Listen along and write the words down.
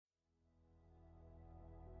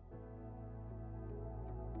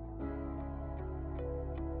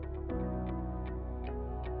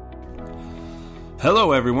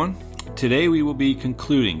Hello, everyone. Today we will be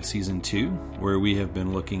concluding Season 2, where we have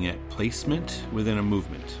been looking at placement within a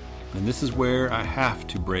movement. And this is where I have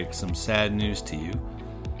to break some sad news to you.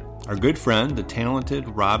 Our good friend, the talented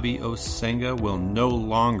Robbie Osenga, will no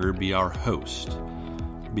longer be our host,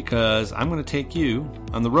 because I'm going to take you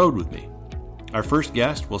on the road with me. Our first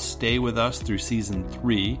guest will stay with us through Season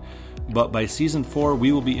 3, but by Season 4,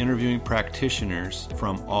 we will be interviewing practitioners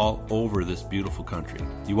from all over this beautiful country.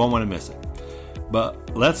 You won't want to miss it.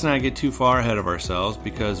 But let's not get too far ahead of ourselves,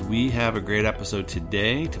 because we have a great episode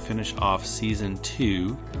today to finish off Season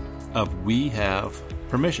 2 of We Have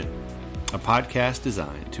Permission, a podcast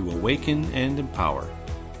designed to awaken and empower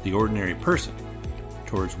the ordinary person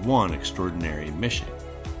towards one extraordinary mission.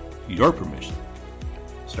 Your permission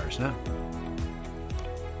starts now.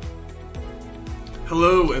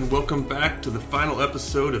 Hello and welcome back to the final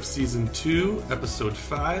episode of Season 2, Episode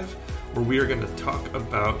 5, where we are going to talk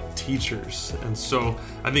about teachers. And so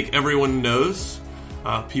I think everyone knows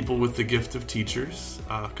people with the gift of teachers,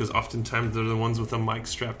 because oftentimes they're the ones with a mic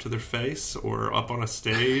strapped to their face or up on a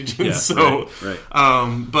stage. And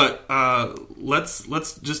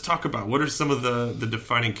let's just talk about what are some of the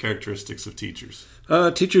defining characteristics of teachers.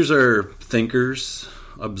 Teachers are thinkers,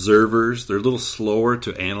 observers. They're a little slower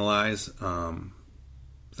to analyze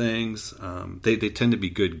things. They tend to be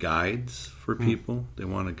good guides for people. They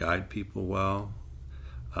want to guide people well.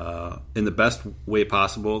 In the best way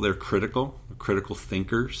possible. They're critical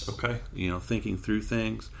thinkers. Okay. Thinking through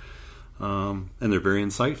things. And they're very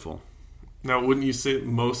insightful. Now, wouldn't you say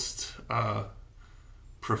most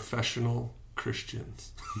professional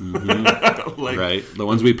Christians? Mm-hmm. Right. The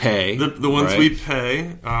ones we pay. The ones we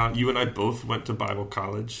pay. You and I both went to Bible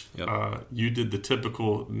college. Yep. You did the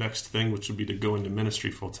typical next thing, which would be to go into ministry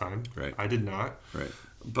full time. Right. I did not. Right.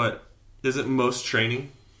 But isn't most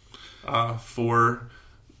training for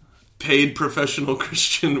paid professional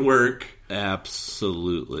Christian work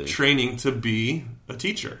absolutely training to be a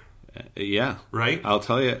teacher? Yeah. Right? I'll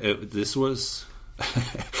tell you, this was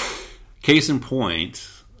case in point.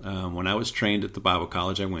 When I was trained at the Bible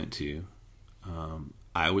college I went to,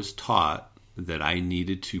 I was taught that I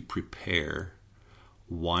needed to prepare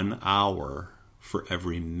 1 hour for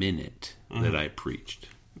every minute that I preached.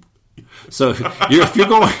 So if you're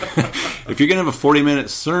going to have a 40-minute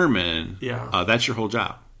sermon, that's your whole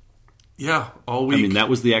job. Yeah, all week. I mean, that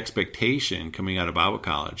was the expectation coming out of Bible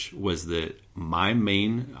college, was that my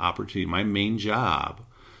main opportunity, my main job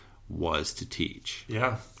was to teach.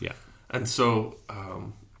 Yeah. Yeah. And so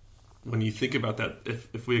when you think about that,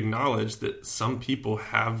 if we acknowledge that some people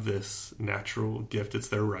have this natural gift, it's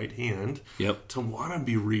their right hand, to want to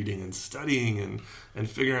be reading and studying and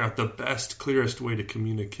figuring out the best, clearest way to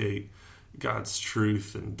communicate God's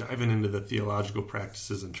truth and diving into the theological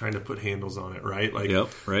practices and trying to put handles on it, right?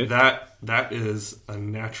 Right. That is a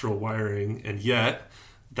natural wiring, and yet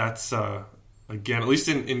that's, again, at least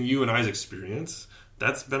in you and I's experience,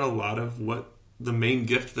 that's been a lot of what the main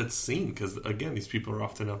gift that's seen, because again, these people are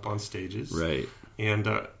often up on stages, right?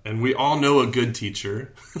 And we all know a good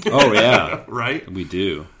teacher. Oh yeah, right. We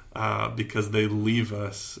do, because they leave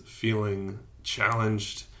us feeling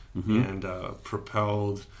challenged and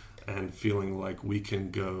propelled, and feeling like we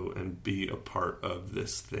can go and be a part of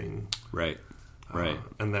this thing. Right. Right.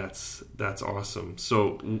 And that's awesome.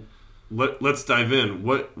 So let's dive in.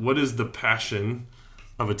 What is the passion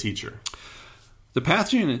of a teacher? The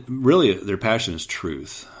passion, really, their passion is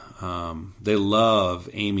truth. They love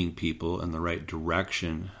aiming people in the right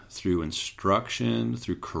direction through instruction,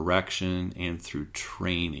 through correction, and through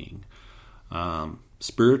training.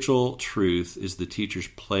 Spiritual truth is the teacher's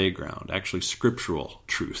playground. Actually, scriptural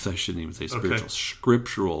truth, I shouldn't even say spiritual. Okay.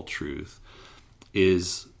 Scriptural truth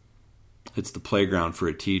it's the playground for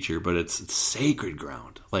a teacher, but it's sacred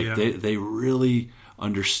ground. They really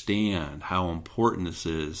understand how important this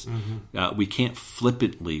is. We can't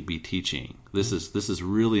flippantly be teaching. This is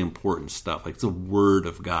really important stuff. Like, it's the Word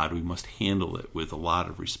of God. We must handle it with a lot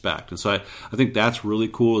of respect. And so I think that's really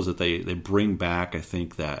cool, is that they bring back, I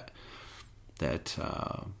think, that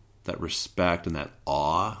respect and that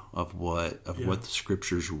awe of what the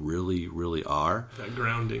Scriptures really, really are. That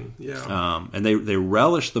grounding, yeah. And they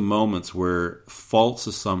relish the moments where false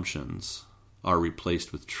assumptions are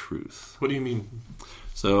replaced with truth. What do you mean?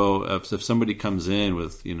 So if somebody comes in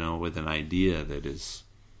with an idea that is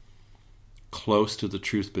close to the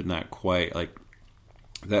truth but not quite, like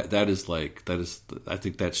that is I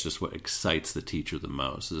think that's just what excites the teacher the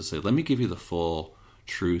most, is to say, let me give you the full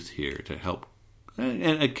truth here to help, and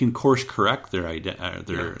it can course correct their idea,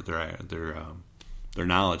 their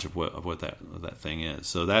knowledge of what that thing is.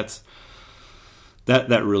 So that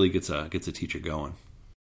really gets a teacher going.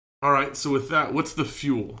 All right, so with that, what's the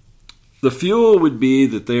fuel? The fuel would be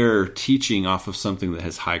that they're teaching off of something that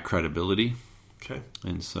has high credibility. Okay.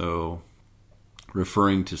 And so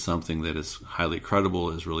referring to something that is highly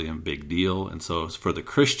credible is really a big deal. And so for the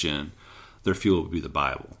Christian, their fuel would be the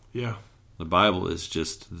Bible. Yeah. The Bible is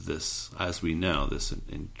just this, as we know, this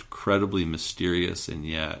incredibly mysterious and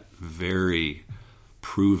yet very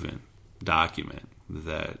proven document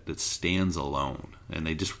that stands alone. And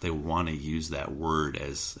they want to use that word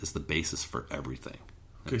as the basis for everything.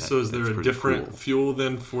 Okay, so is there a different fuel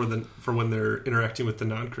then for when they're interacting with the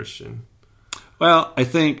non-Christian? Well, I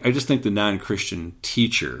just think the non-Christian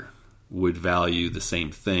teacher would value the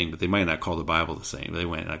same thing, but they might not call the Bible the same. They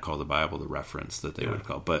might not call the Bible the reference that they would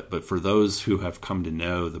call. But for those who have come to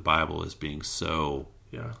know the Bible as being so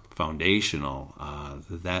foundational,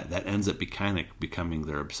 that ends up becoming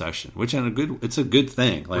their obsession, which it's a good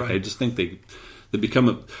thing. Like right. I just think they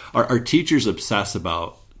become our teachers obsess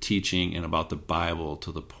about teaching and about the Bible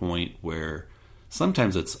to the point where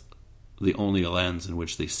sometimes it's the only lens in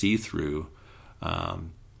which they see through.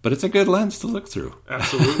 But it's a good lens to look through.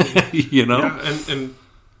 Absolutely. Yeah,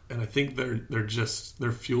 and I think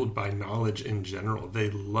they're fueled by knowledge in general. They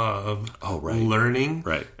love learning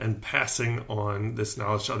and passing on this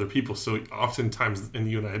knowledge to other people. So oftentimes, and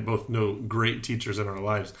you and I both know great teachers in our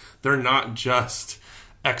lives, they're not just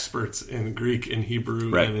experts in Greek and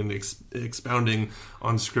Hebrew and in expounding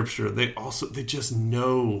on Scripture. They just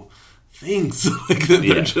know things. Like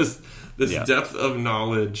they're just this depth of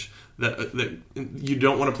knowledge that you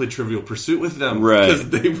don't want to play Trivial Pursuit with them because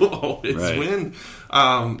they will always win.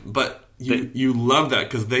 But you love that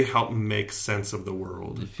because they help make sense of the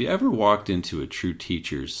world. If you ever walked into a true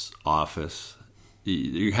teacher's office,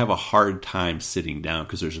 you have a hard time sitting down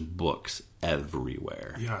because there's books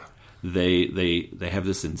everywhere. Yeah, they have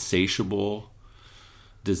this insatiable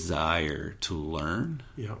desire to learn.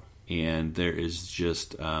 Yeah. And there is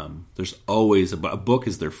just there's always a book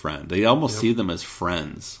is their friend. They almost see them as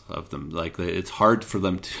friends of them. Like it's hard for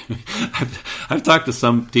them to. I've talked to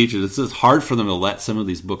some teachers. It's just hard for them to let some of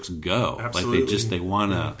these books go. Absolutely. Like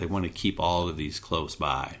they want to keep all of these close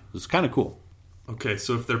by. It's kind of cool. Okay,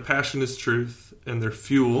 so if their passion is truth and their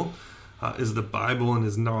fuel is the Bible and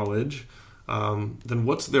is knowledge, then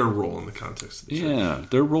what's their role in the context of the church? Yeah,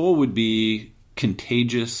 their role would be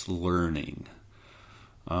contagious learning.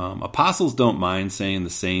 Apostles don't mind saying the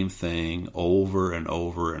same thing over and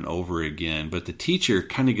over and over again, but the teacher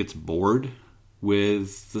kind of gets bored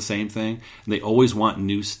with the same thing, and they always want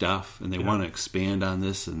new stuff, and they want to expand on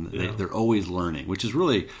this, and they're always learning, which is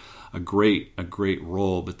really a great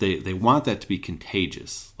role, but they want that to be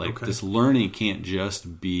contagious. Like this learning can't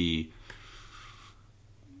just be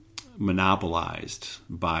monopolized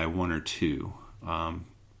by one or two,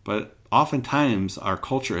 but oftentimes our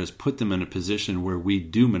culture has put them in a position where we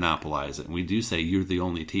do monopolize it, and we do say you're the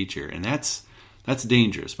only teacher, and that's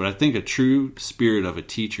dangerous. But I think a true spirit of a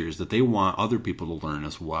teacher is that they want other people to learn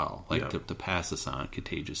as well, to pass this on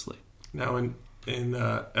contagiously. Now, in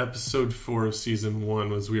episode 4 of season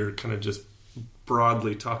 1, as we were kind of just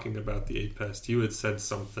broadly talking about the APEST, you had said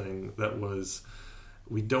something that was,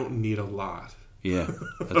 we don't need a lot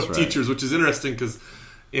of teachers, which is interesting because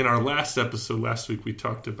in our last episode last week, we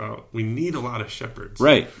talked about we need a lot of shepherds.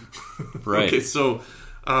 Right. Okay, so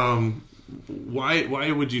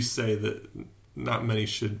why would you say that not many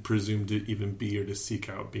should presume to even be or to seek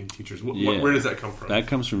out being teachers? Where does that come from? That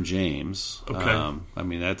comes from James. Okay. I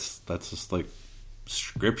mean, that's just like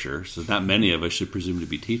Scripture. So not many of us should presume to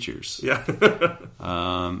be teachers. Yeah.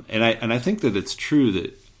 And I think that it's true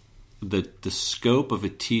that the scope of a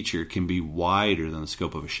teacher can be wider than the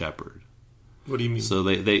scope of a shepherd. What do you mean? So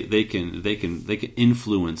they can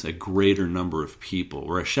influence a greater number of people.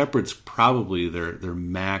 Where a shepherd's probably their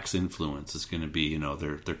max influence is going to be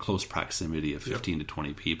their close proximity of 15 to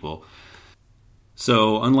 20 people.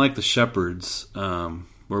 So unlike the shepherds,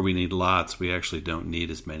 where we need lots, we actually don't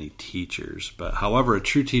need as many teachers. But however, a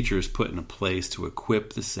true teacher is put in a place to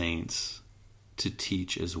equip the saints to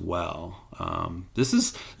teach as well. This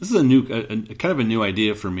is a new kind of a new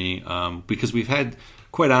idea for me because we've had.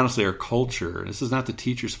 Quite honestly, our culture, this is not the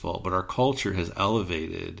teacher's fault, but our culture has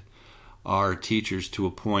elevated our teachers to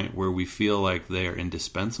a point where we feel like they are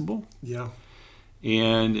indispensable. Yeah.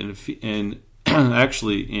 And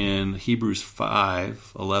actually in Hebrews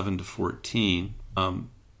 5:11 to 14,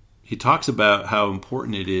 he talks about how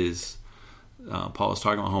important it is, Paul is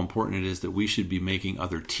talking about how important it is that we should be making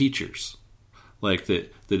other teachers. Like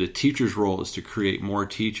that a teacher's role is to create more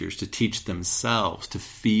teachers, to teach themselves, to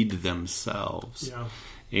feed themselves. Yeah.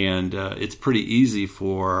 And it's pretty easy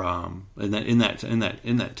for in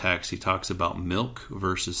that text he talks about milk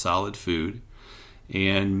versus solid food,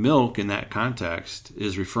 And milk, in that context,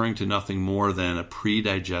 is referring to nothing more than a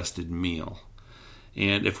pre-digested meal.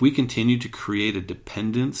 And if we continue to create a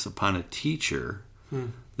dependence upon a teacher,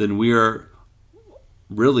 then we are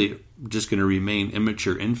really just going to remain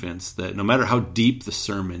immature infants that no matter how deep the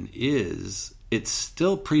sermon is, it's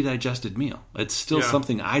still pre-digested meal. It's still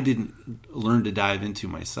something I didn't learn to dive into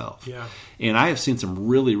myself. Yeah. And I have seen some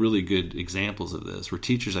really, really good examples of this where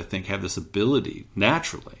teachers, I think, have this ability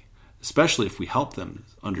naturally, especially if we help them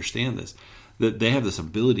understand this, that they have this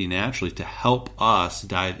ability naturally to help us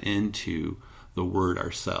dive into the Word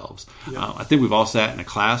ourselves. Yeah. I think we've all sat in a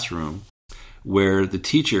classroom where the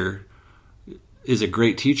teacher is a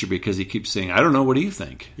great teacher because he keeps saying, I don't know, what do you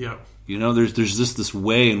think? Yeah. You know, there's just this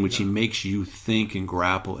way in which he makes you think and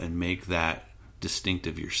grapple and make that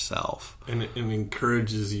distinctive yourself. And it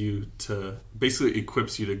encourages you to, basically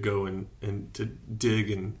equips you to go and to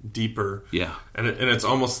dig and deeper. Yeah. And it's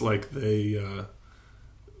almost like a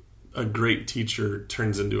great teacher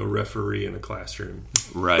turns into a referee in a classroom.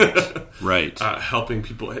 Right, right. Helping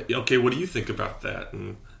people, okay, what do you think about that?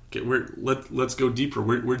 And let's go deeper.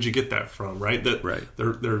 Where'd you get that from? Right. Right.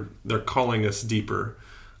 They're calling us deeper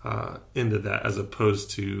into that, as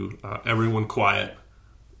opposed to everyone quiet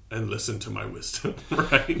and listen to my wisdom.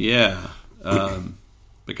 Right. Yeah.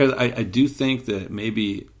 Because I do think that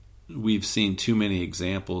maybe we've seen too many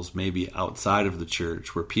examples, maybe outside of the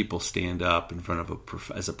church, where people stand up in front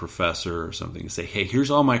of as a professor or something and say, "Hey, here's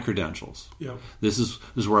all my credentials. Yep. This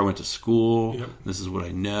is where I went to school. Yep. This is what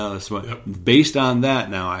I know. This is what, based on that,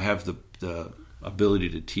 now I have the ability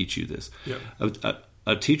to teach you this." Yep.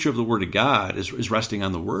 A teacher of the Word of God is resting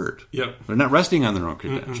on the Word. Yep. They're not resting on their own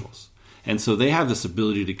credentials, and so they have this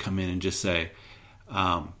ability to come in and just say,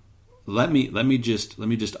 Let me just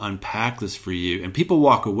unpack this for you. And people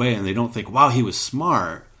walk away and they don't think, wow, he was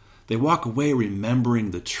smart. They walk away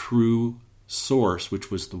remembering the true source, which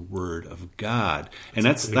was the Word of God. And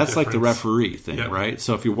that's like the referee thing, right?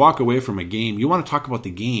 So if you walk away from a game, you want to talk about the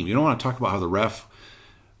game. You don't want to talk about how the ref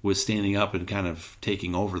was standing up and kind of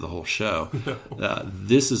taking over the whole show. No.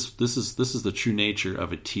 This is the true nature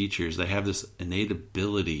of a teacher. Is they have this innate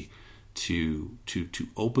ability to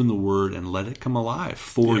open the Word and let it come alive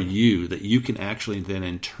for you, that you can actually then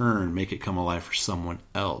in turn make it come alive for someone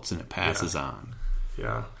else, and it passes on.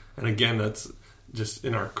 Yeah. And again, that's just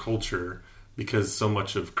in our culture, because so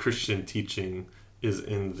much of Christian teaching is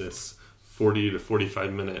in this 40 to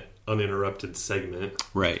 45 minute uninterrupted segment.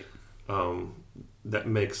 Right. That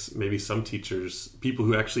makes maybe some teachers, people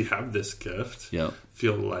who actually have this gift,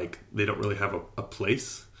 feel like they don't really have a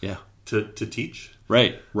place to teach.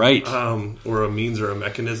 Right. Or a means or a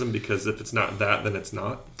mechanism, because if it's not that, then it's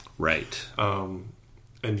not. Right.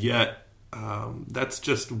 And yet, that's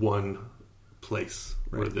just one place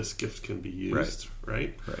where this gift can be used,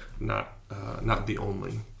 right? Not the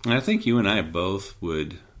only. And I think you and I both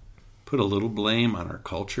would put a little blame on our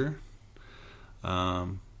culture.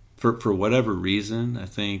 For whatever reason, I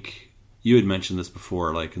think you had mentioned this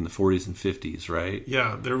before, like in the 40s and 50s, right?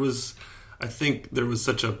 Yeah, I think there was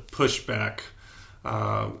such a pushback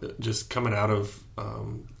just coming out of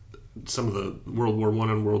some of the World War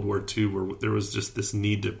I and World War II, where there was just this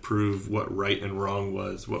need to prove what right and wrong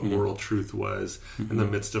was, what moral truth was, in the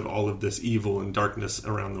midst of all of this evil and darkness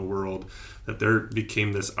around the world, that there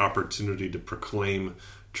became this opportunity to proclaim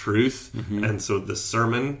truth. And so the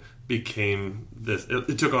sermon became this,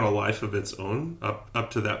 it took on a life of its own.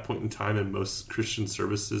 Up to that point in time, in most Christian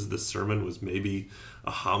services, the sermon was maybe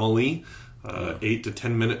a homily, 8 to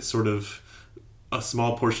 10 minutes, sort of a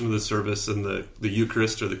small portion of the service, and the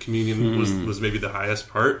Eucharist or the communion was maybe the highest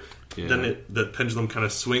part. Then the pendulum kind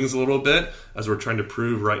of swings a little bit as we're trying to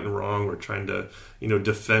prove right and wrong. We're trying to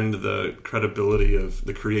defend the credibility of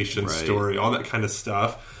the creation story, all that kind of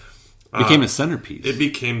stuff. It became a centerpiece. It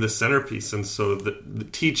became the centerpiece, and so the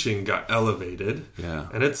teaching got elevated. Yeah,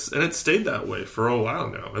 and it stayed that way for a while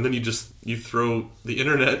now. And then you throw the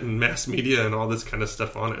internet and mass media and all this kind of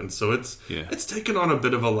stuff on it, and so it's taken on a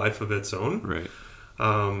bit of a life of its own. Right.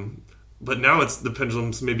 But now the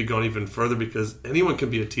pendulum's maybe gone even further, because anyone can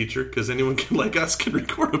be a teacher, because anyone can, like us, can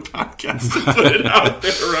record a podcast and put it out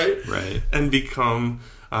there, right? Right. And become.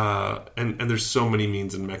 And there's so many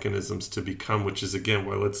means and mechanisms to become, which is again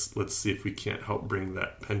why let's see if we can't help bring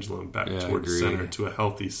that pendulum back towards center, to a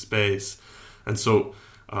healthy space. And so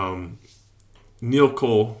Neil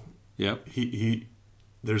Cole, he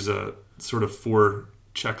there's a sort of 4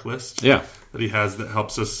 checklist that he has that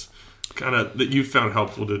helps us kind of, that you found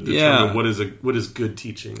helpful to determine what is good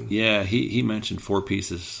teaching. Yeah, he mentioned 4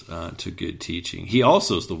 pieces to good teaching. He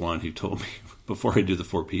also is the one who told me, before I do the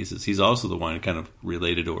 4 pieces, he's also the one who kind of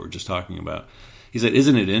related to what we're just talking about. He said,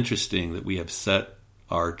 isn't it interesting that we have set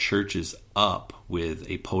our churches up with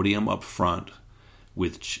a podium up front,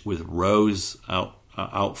 with rows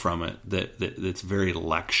out from it that's very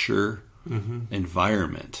lecture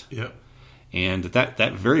environment. Yep. And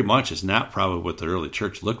that very much is not probably what the early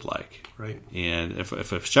church looked like. Right. And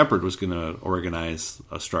if a shepherd was going to organize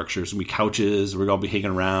a structure, there's going to be couches, we're going to be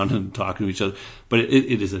hanging around and talking to each other. But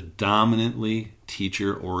it is a dominantly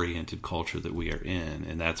teacher-oriented culture that we are in.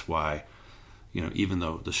 And that's why, even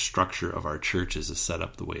though the structure of our churches is set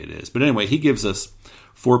up the way it is. But anyway, he gives us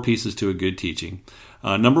 4 pieces to a good teaching.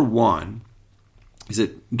 Number 1 is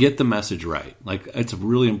that get the message right. Like, it's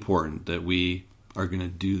really important that we are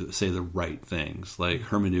going to say the right things. Like,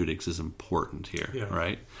 hermeneutics is important here,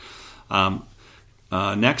 right?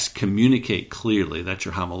 Next, communicate clearly. That's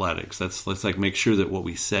your homiletics. Let's like make sure that what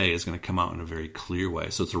we say is going to come out in a very clear way.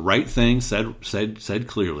 So it's the right thing said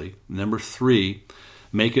clearly. Number 3,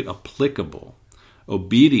 make it applicable.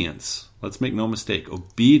 Obedience. Let's make no mistake.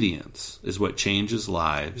 Obedience is what changes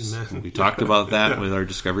lives. Amen. We talked about that with our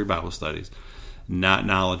Discovery Bible studies. Not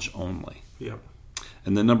knowledge only. Yep.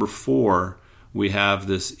 And then number 4, we have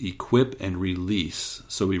this equip and release.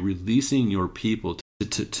 So we're releasing your people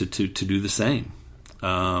to do the same.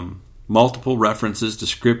 Multiple references to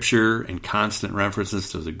Scripture and constant references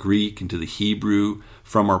to the Greek and to the Hebrew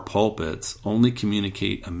from our pulpits only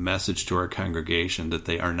communicate a message to our congregation that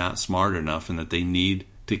they are not smart enough and that they need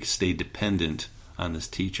to stay dependent on this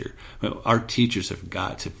teacher. Our teachers have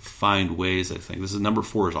got to find ways, I think. This is number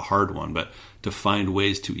 4 is a hard one, but to find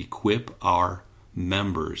ways to equip our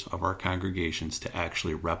members of our congregations to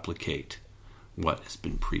actually replicate what has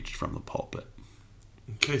been preached from the pulpit.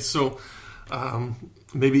 Okay, so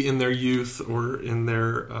maybe in their youth or in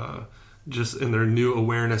their just in their new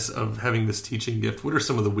awareness of having this teaching gift, what are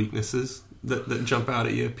some of the weaknesses that jump out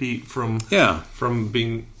at you, Pete, from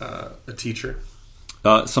being a teacher?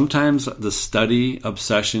 Sometimes the study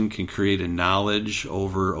obsession can create a knowledge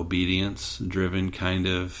over obedience driven kind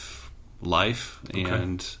of life,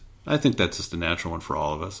 and I think that's just a natural one for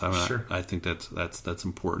all of us. Sure. I think that's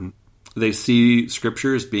important. They see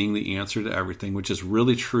Scripture as being the answer to everything, which is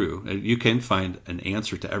really true. You can find an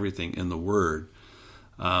answer to everything in the Word,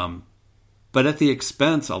 but at the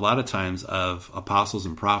expense, a lot of times, of apostles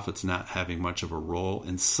and prophets not having much of a role.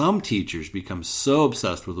 And some teachers become so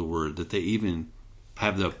obsessed with the Word that they even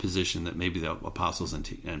have the position that maybe the apostles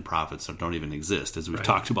and prophets don't even exist, as we've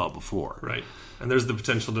talked about before. Right. And there's the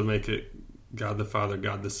potential to make it God the Father,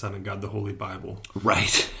 God the Son, and God the Holy Bible.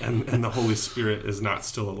 Right. And the Holy Spirit is not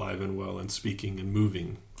still alive and well and speaking and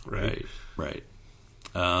moving. Right.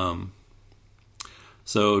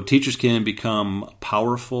 So teachers can become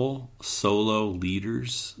powerful solo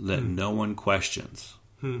leaders that no one questions.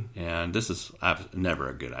 And this is never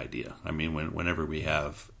a good idea. I mean, whenever we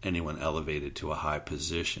have anyone elevated to a high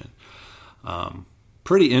position.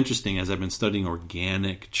 Pretty interesting as I've been studying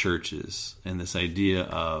organic churches and this idea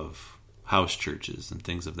of house churches and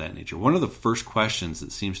things of that nature. One of the first questions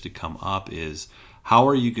that seems to come up is, how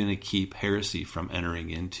are you going to keep heresy from entering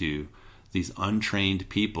into these untrained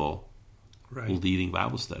people leading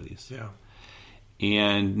Bible studies? Yeah.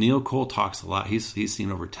 And Neil Cole talks a lot. He's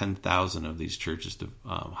seen over 10,000 of these churches,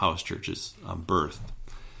 house churches, birthed,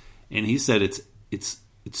 and he said it's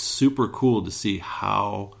super cool to see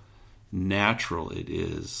how natural it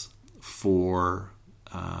is for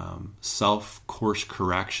self-course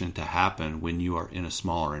correction to happen when you are in a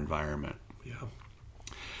smaller environment. Yeah.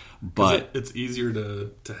 But it's easier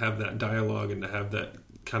to have that dialogue and to have that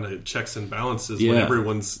kind of checks and balances when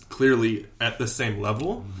everyone's clearly at the same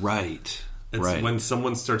level. Right. It's when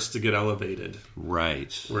someone starts to get elevated.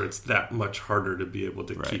 Right. Where it's that much harder to be able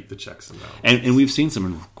to keep the checks and balances. And we've seen some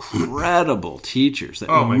incredible teachers that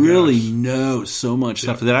really know so much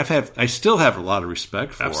stuff that I still have a lot of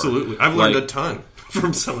respect for. Absolutely. I've learned a ton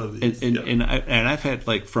from some of these. And I've had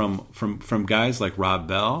from guys like Rob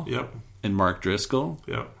Bell and Mark Driscoll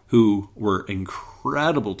who were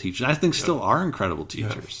incredible teachers. I think still are incredible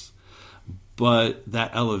teachers. But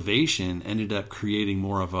that elevation ended up creating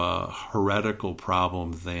more of a heretical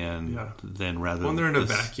problem than rather. When they're in a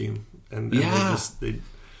vacuum, and it's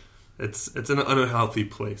an unhealthy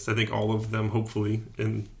place. I think all of them, hopefully,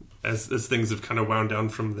 as things have kind of wound down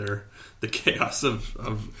from the chaos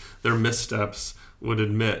of their missteps, would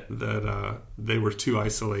admit that they were too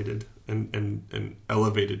isolated and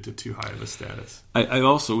elevated to too high of a status. I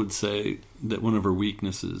also would say that one of our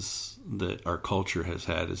weaknesses that our culture has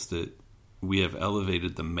had is that we have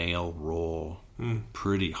elevated the male role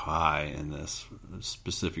pretty high in this,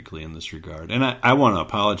 specifically in this regard. And I want to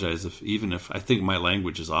apologize if I think my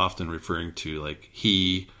language is often referring to like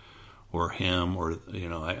he or him, or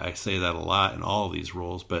I say that a lot in all of these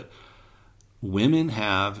roles. But women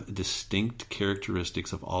have distinct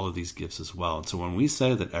characteristics of all of these gifts as well. And so when we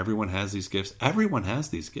say that everyone has these gifts, everyone has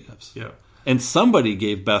these gifts. Yeah. And somebody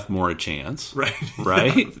gave Beth Moore a chance. Right.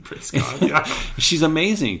 Right? Yeah, praise God. Yeah. She's an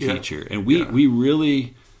amazing teacher. Yeah. And we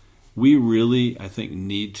really, I think,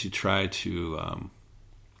 need to try to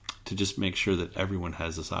just make sure that everyone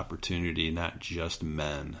has this opportunity, not just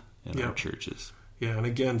men in our churches. Yeah, and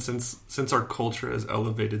again, since our culture has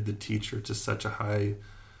elevated the teacher to such a high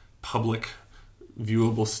public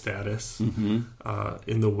viewable status in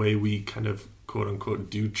the way we kind of quote unquote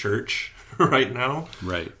do church right now,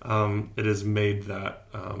 right? It has made that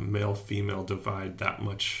male female divide that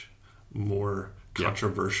much more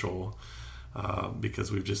controversial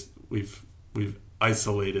because we've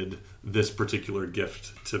isolated this particular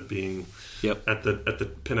gift to being at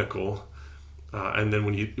the pinnacle, and then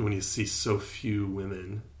when you see so few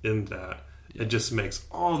women in that, it just makes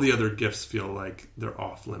all the other gifts feel like they're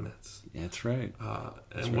off limits. That's right.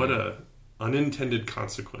 And what a unintended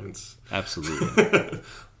consequence. Absolutely.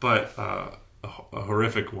 But a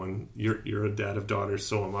horrific one. You're a dad of daughters,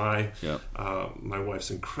 so am I. Yep. My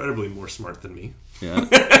wife's incredibly more smart than me. Yeah.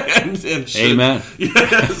 and Amen.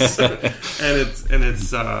 Yes. and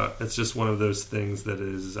it's just one of those things that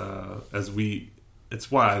is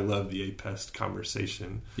it's why I love the APEST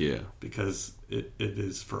conversation. Yeah. Because it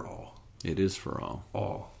is for all. It is for all.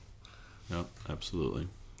 All. Yep, absolutely.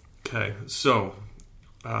 Okay, so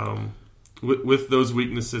with those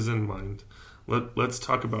weaknesses in mind, let's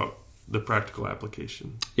talk about the practical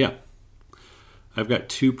application. Yeah. I've got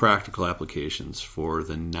 2 practical applications for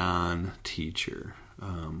the non-teacher.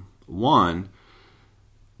 One,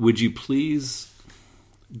 would you please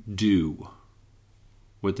do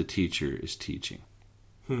what the teacher is teaching?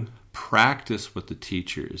 Practice what the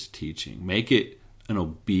teacher is teaching. Make it an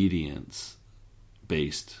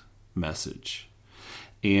obedience-based message.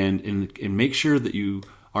 And make sure that you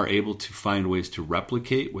are able to find ways to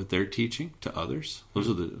replicate what they're teaching to others. Those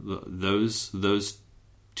are those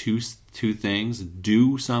two things.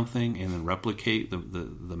 Do something and then replicate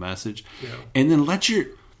the message. Yeah. And then let your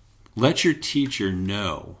teacher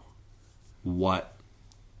know what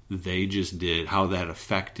they just did, how that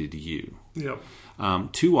affected you. Yeah.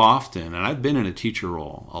 Too often, and I've been in a teacher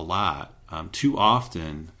role a lot, too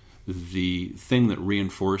often the thing that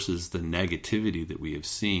reinforces the negativity that we have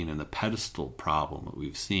seen and the pedestal problem that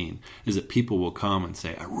we've seen is that people will come and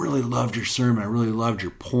say, I really loved your sermon, I really loved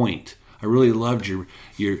your point, I really loved your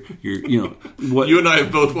what you and I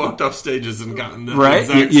have both walked off stages and gotten the right.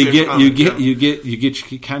 Exact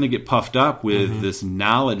You kind of get puffed up with this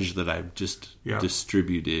knowledge that I've just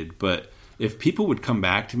distributed. But if people would come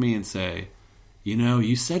back to me and say,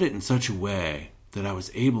 you said it in such a way that I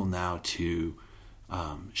was able now to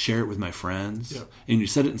share it with my friends, and you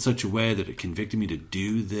said it in such a way that it convicted me to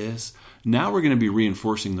do this. Now we're going to be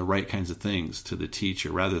reinforcing the right kinds of things to the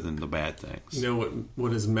teacher rather than the bad things.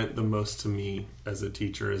 What has meant the most to me as a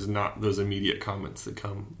teacher is not those immediate comments that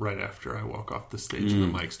come right after I walk off the stage and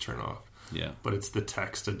the mics turn off. Yeah. But it's the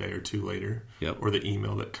text a day or two later, Yep. or the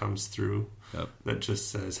email that comes through Yep. that just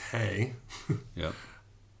says, hey, Yep.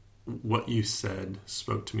 what you said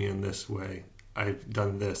spoke to me in this way. I've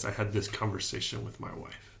done this. I had this conversation with my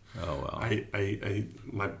wife. Oh, wow.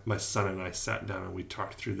 My son and I sat down and we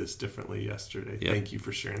talked through this differently yesterday. Yep. Thank you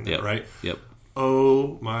for sharing that, Yep. right? Yep.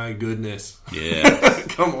 Oh, my goodness. Yeah.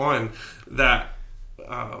 Come on. That,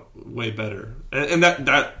 way better. And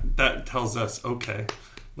that tells us, okay,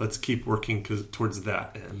 let's keep working towards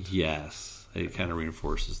that end. Yes. It kind of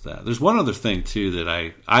reinforces that. There's one other thing, too,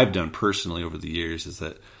 that I've done personally over the years is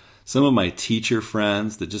that some of my teacher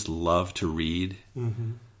friends that just love to read,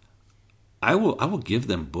 I will give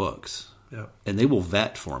them books, and they will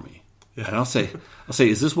vet for me. Yeah. And I'll say,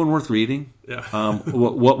 is this one worth reading? Yeah.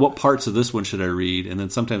 What parts of this one should I read? And then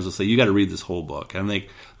sometimes they'll say, you got to read this whole book. And I'm like,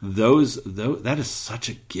 that is such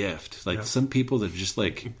a gift. Like some people that are just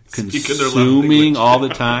like consuming all the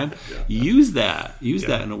time. Use that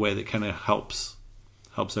in a way that kind of helps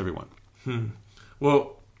everyone.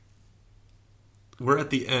 Well, we're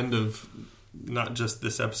at the end of not just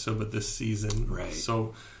this episode, but this season. Right.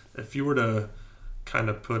 So if you were to kind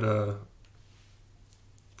of put a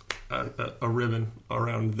ribbon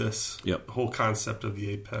around this whole concept of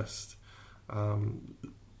the APEST,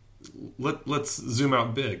 let's zoom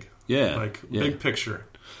out big. Yeah. Big picture.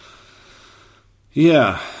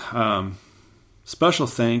 Yeah. Special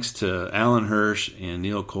thanks to Alan Hirsch and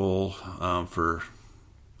Neil Cole for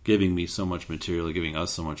giving me so much material, giving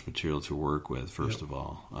us so much material to work with, first of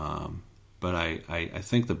all. But I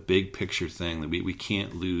think the big picture thing that we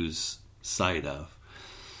can't lose sight of,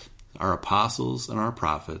 our apostles and our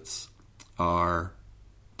prophets are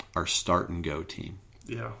our start and go team.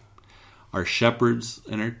 Yeah. Our shepherds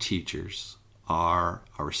and our teachers are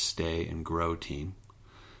our stay and grow team.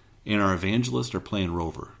 And our evangelists are playing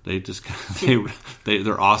rover. They're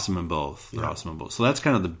awesome in both. They're awesome in both. So that's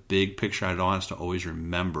kind of the big picture. I want us to always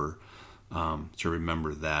remember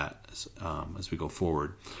that as we go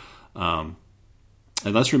forward. And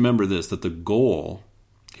let's remember this, that the goal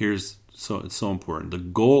it's so important. The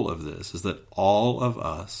goal of this is that all of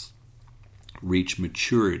us reach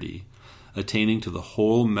maturity, attaining to the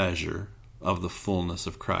whole measure of the fullness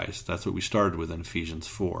of Christ. That's what we started with in Ephesians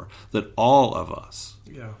 4. That all of us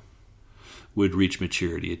would reach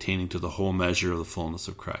maturity, attaining to the whole measure of the fullness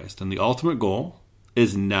of Christ. And the ultimate goal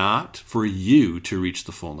is not for you to reach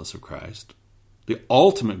the fullness of Christ. The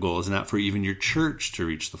ultimate goal is not for even your church to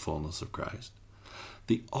reach the fullness of Christ.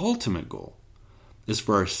 The ultimate goal is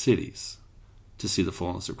for our cities to see the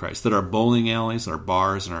fullness of Christ, that our bowling alleys, our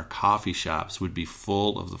bars, and our coffee shops would be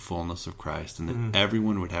full of the fullness of Christ, and that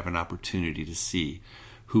everyone would have an opportunity to see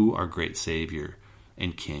who our great Savior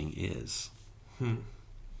and King is.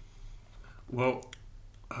 Well,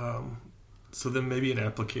 so then maybe an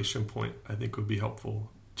application point I think would be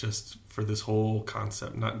helpful just for this whole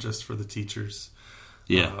concept, not just for the teachers,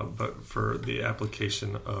 but for the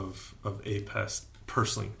application of APEST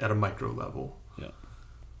personally at a micro level.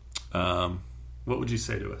 What would you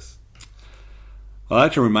say to us? Well, I'd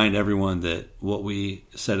like to remind everyone that what we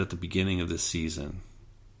said at the beginning of this season,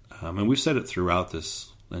 and we've said it throughout this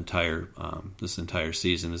entire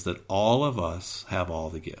season, is that all of us have all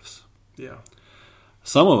the gifts. Yeah.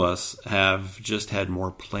 Some of us have just had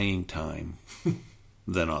more playing time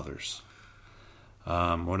than others.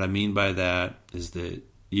 What I mean by that is that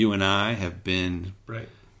you and I have been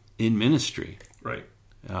in ministry. Right.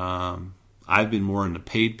 I've been more in the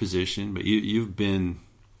paid position, but you've been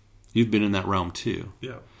in that realm too.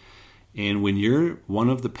 Yeah. And when you're one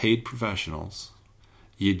of the paid professionals,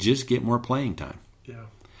 you just get more playing time. Yeah.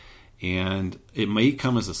 And it may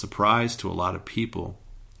come as a surprise to a lot of people,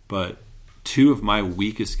 but two of my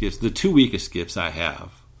weakest gifts, the two weakest gifts I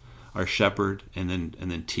have, are shepherd and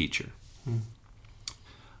then teacher.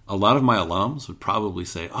 A lot of my alums would probably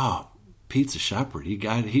say, "Oh, Pete's a shepherd.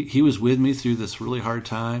 He was with me through this really hard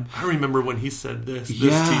time." I remember when he said this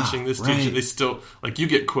teaching. They still, like, you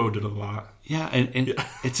get quoted a lot. Yeah, and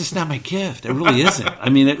it's just not my gift. It really isn't. I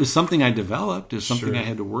mean, it was something I developed. It was something I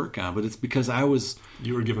had to work on, but it's because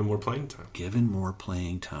you were given more playing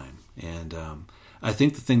time. And I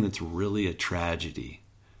think the thing that's really a tragedy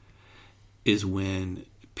is when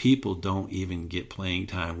people don't even get playing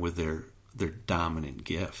time with their dominant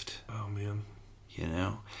gift. Oh, man. You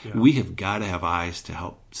know, we have got to have eyes to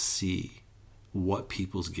help see what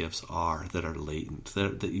people's gifts are that are latent,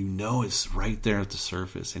 that is right there at the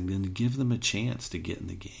surface, and then give them a chance to get in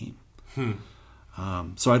the game.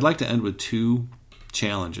 So I'd like to end with two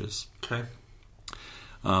challenges. Okay.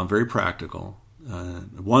 Very practical.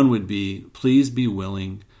 One would be, please be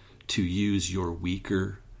willing to use your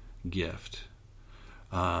weaker gift.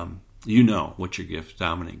 You know what your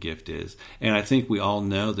dominant gift is. And I think we all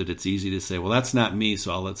know that it's easy to say, well, that's not me,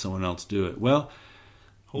 so I'll let someone else do it. Well,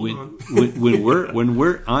 when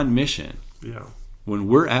we're on mission, when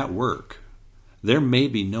we're at work, there may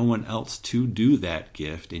be no one else to do that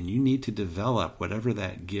gift, and you need to develop whatever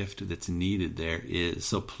that gift that's needed there is.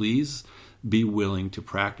 So please be willing to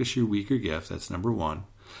practice your weaker gift. That's number one.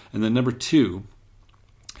 And then number two,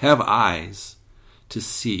 have eyes to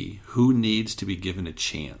see who needs to be given a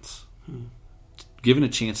chance. Given a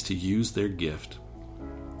chance to use their gift,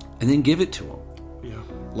 and then give it to them. Yeah.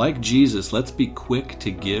 Like Jesus, let's be quick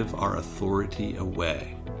to give our authority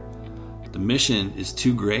away. The mission is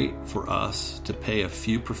too great for us to pay a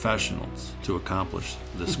few professionals to accomplish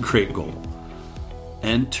this great goal.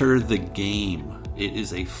 Enter the game. It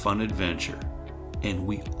is a fun adventure, and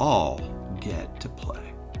we all get to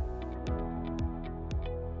play.